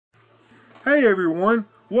Hey everyone,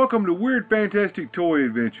 welcome to Weird Fantastic Toy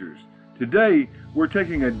Adventures. Today, we're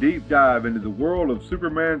taking a deep dive into the world of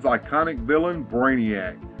Superman's iconic villain,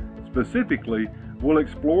 Brainiac. Specifically, we'll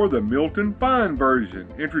explore the Milton Fine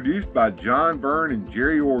version, introduced by John Byrne and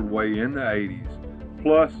Jerry Ordway in the 80s.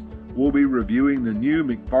 Plus, we'll be reviewing the new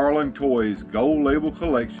McFarlane Toys Gold Label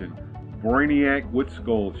collection, Brainiac with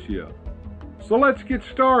Skull Ship. So let's get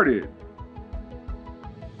started!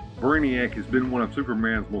 Brainiac has been one of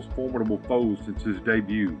Superman's most formidable foes since his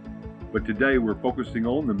debut, but today we're focusing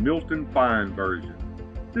on the Milton Fine version.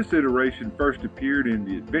 This iteration first appeared in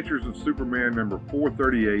The Adventures of Superman number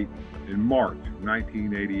 438 in March of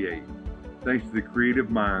 1988, thanks to the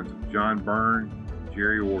creative minds of John Byrne and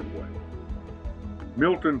Jerry Ordway.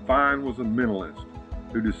 Milton Fine was a mentalist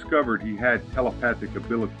who discovered he had telepathic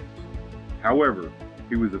abilities. However,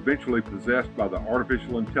 he was eventually possessed by the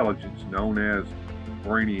artificial intelligence known as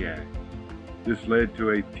Brainiac. This led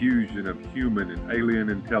to a fusion of human and alien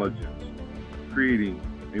intelligence, creating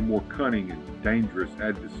a more cunning and dangerous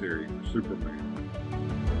adversary for Superman.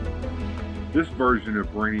 This version of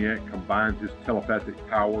Brainiac combines his telepathic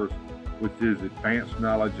powers with his advanced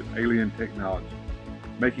knowledge of alien technology,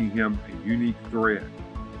 making him a unique threat.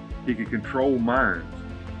 He could control minds,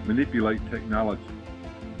 manipulate technology,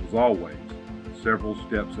 and was always several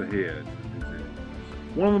steps ahead.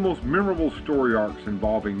 One of the most memorable story arcs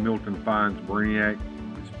involving Milton Fine's Brainiac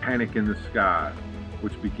is Panic in the Sky,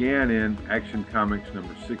 which began in Action Comics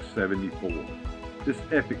number 674. This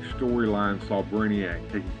epic storyline saw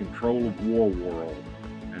Brainiac taking control of War-World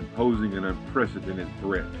and posing an unprecedented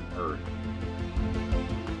threat to Earth.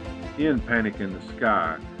 In Panic in the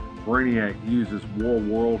Sky, Brainiac uses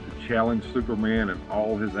War-World to challenge Superman and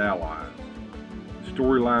all his allies. The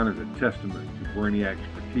storyline is a testament to Brainiac's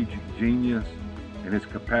strategic genius and his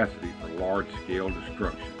capacity for large-scale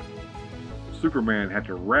destruction. Superman had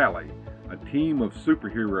to rally a team of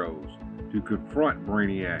superheroes to confront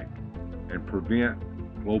Brainiac and prevent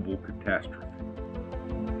global catastrophe.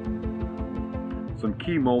 Some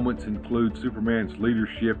key moments include Superman's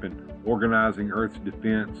leadership in organizing Earth's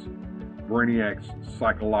defense, Brainiac's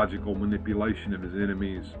psychological manipulation of his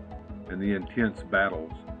enemies, and the intense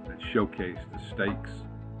battles that showcase the stakes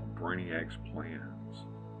of Brainiac's plans.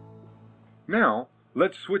 Now,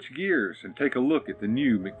 let's switch gears and take a look at the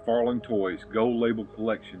new McFarlane Toys Gold Label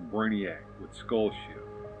Collection Brainiac with Skull Ship.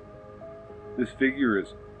 This figure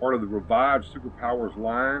is part of the revived Superpowers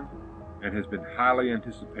line and has been highly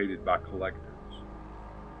anticipated by collectors.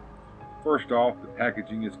 First off, the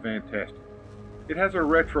packaging is fantastic. It has a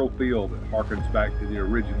retro feel that harkens back to the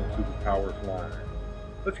original Superpowers line.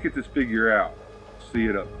 Let's get this figure out and see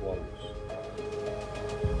it up close.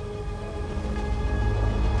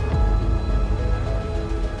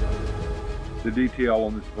 The detail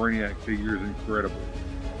on this Brainiac figure is incredible.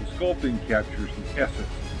 The sculpting captures the essence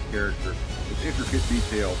of the character with intricate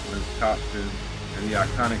details in his costume and the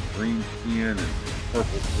iconic green skin and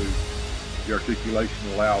purple suit. The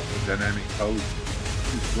articulation allows for dynamic pose,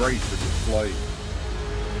 which is great for display.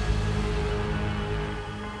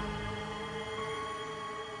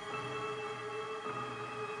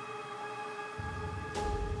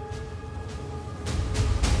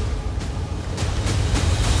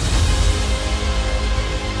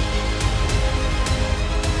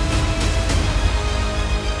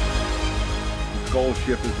 Skull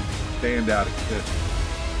Ship is a standout accessory.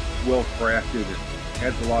 It's well crafted and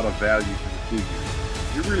adds a lot of value to the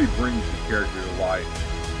figure. It really brings the character to life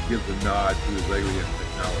and gives a nod to his alien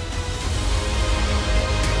technology.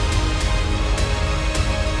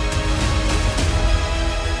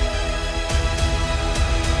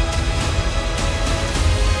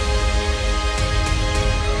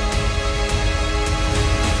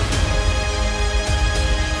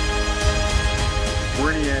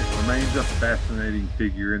 Brainiac remains a fascinating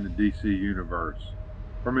figure in the DC universe.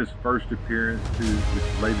 From his first appearance to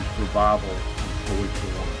his latest revival in toy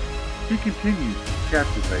form, he continues to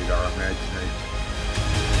captivate our imagination.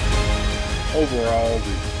 Overall,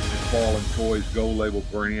 the McFarlane Toys Gold Label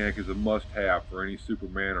Brainiac is a must-have for any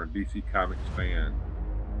Superman or DC Comics fan.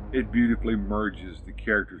 It beautifully merges the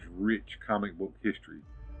character's rich comic book history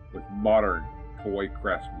with modern toy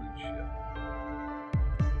craftsmanship.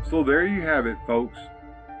 So there you have it, folks.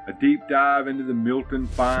 A deep dive into the Milton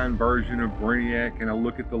Fine version of Brainiac and a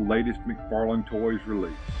look at the latest McFarlane Toys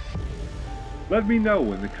release. Let me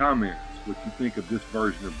know in the comments what you think of this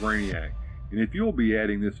version of Brainiac and if you'll be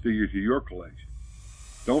adding this figure to your collection.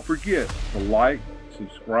 Don't forget to like,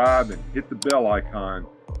 subscribe, and hit the bell icon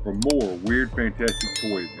for more Weird Fantastic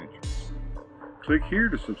Toy Adventures. Click here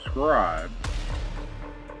to subscribe,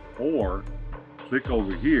 or click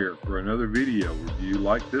over here for another video review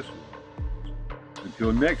like this one.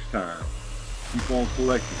 Until next time, keep on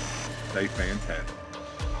collecting. Stay fantastic.